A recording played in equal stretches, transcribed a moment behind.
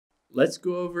Let's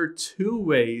go over 2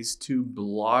 ways to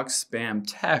block spam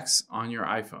texts on your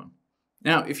iPhone.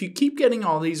 Now, if you keep getting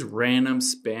all these random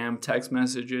spam text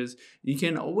messages, you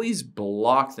can always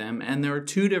block them, and there are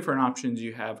 2 different options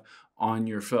you have on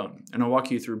your phone, and I'll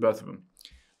walk you through both of them.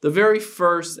 The very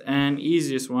first and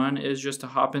easiest one is just to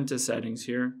hop into settings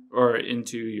here, or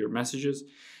into your messages,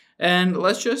 and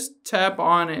let's just tap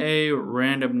on a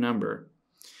random number.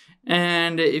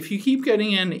 And if you keep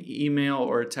getting an email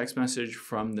or a text message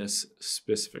from this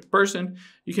specific person,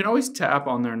 you can always tap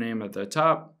on their name at the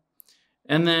top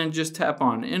and then just tap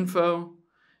on info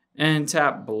and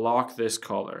tap block this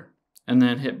caller and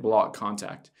then hit block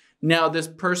contact. Now this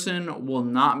person will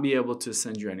not be able to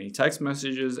send you any text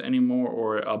messages anymore,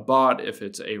 or a bot if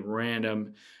it's a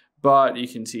random, but you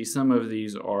can see some of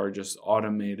these are just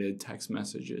automated text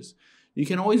messages. You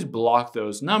can always block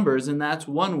those numbers, and that's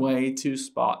one way to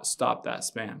stop that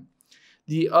spam.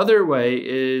 The other way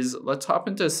is, let's hop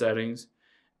into settings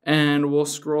and we'll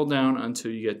scroll down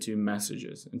until you get to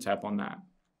messages and tap on that.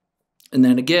 And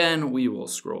then again, we will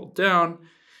scroll down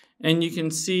and you can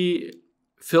see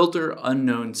filter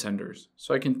unknown senders.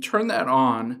 So I can turn that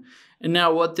on. And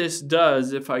now what this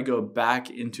does, if I go back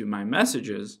into my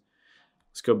messages,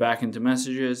 let's go back into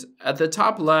messages. At the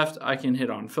top left, I can hit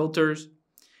on filters.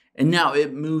 And now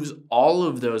it moves all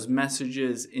of those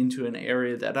messages into an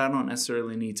area that I don't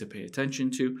necessarily need to pay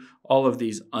attention to, all of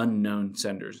these unknown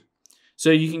senders.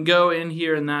 So you can go in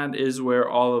here, and that is where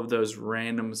all of those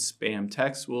random spam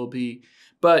texts will be.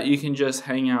 But you can just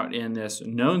hang out in this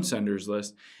known senders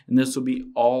list, and this will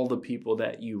be all the people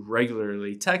that you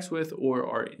regularly text with or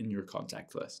are in your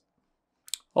contact list.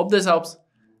 Hope this helps.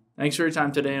 Thanks for your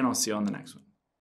time today, and I'll see you on the next one.